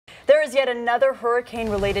There is yet another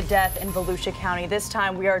hurricane-related death in Volusia County. This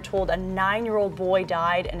time, we are told a 9-year-old boy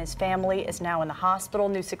died and his family is now in the hospital.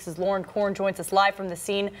 News 6's Lauren Korn joins us live from the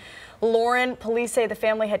scene. Lauren, police say the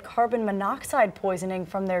family had carbon monoxide poisoning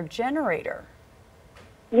from their generator.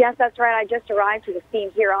 Yes, that's right. I just arrived to the scene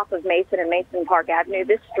here off of Mason and Mason Park Avenue.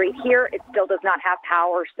 This street here, it still does not have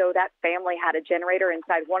power, so that family had a generator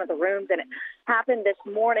inside one of the rooms, and it happened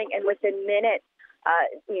this morning. And within minutes,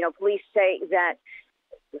 police say that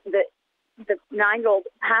the 9-year-old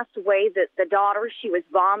passed away. The daughter, she was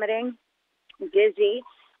vomiting, dizzy.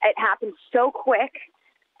 It happened so quick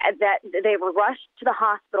that they were rushed to the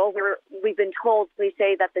hospital. We've been told, police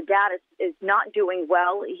say, that the dad is not doing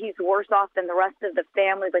well. He's worse off than the rest of the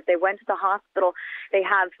family, but they went to the hospital. They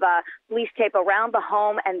have police tape around the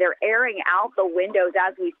home, and they're airing out the windows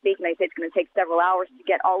as we speak. And they say it's going to take several hours to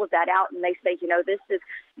get all of that out. And they say, this is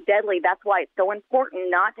deadly. That's why it's so important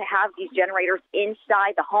not to have these generators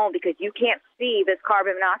inside the home, because you can't see this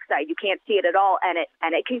carbon monoxide. You can't see it at all, and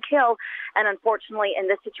it can kill. And unfortunately, in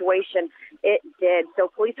this situation, it did. So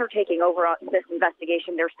police are taking over this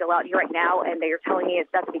investigation. They're still out here right now, and they are telling me it's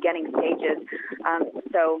at the beginning stages.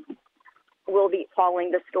 So we'll be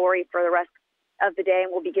following the story for the rest of the day,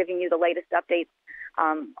 and we'll be giving you the latest updates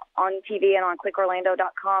on TV and on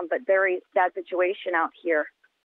clickorlando.com. But very sad situation out here.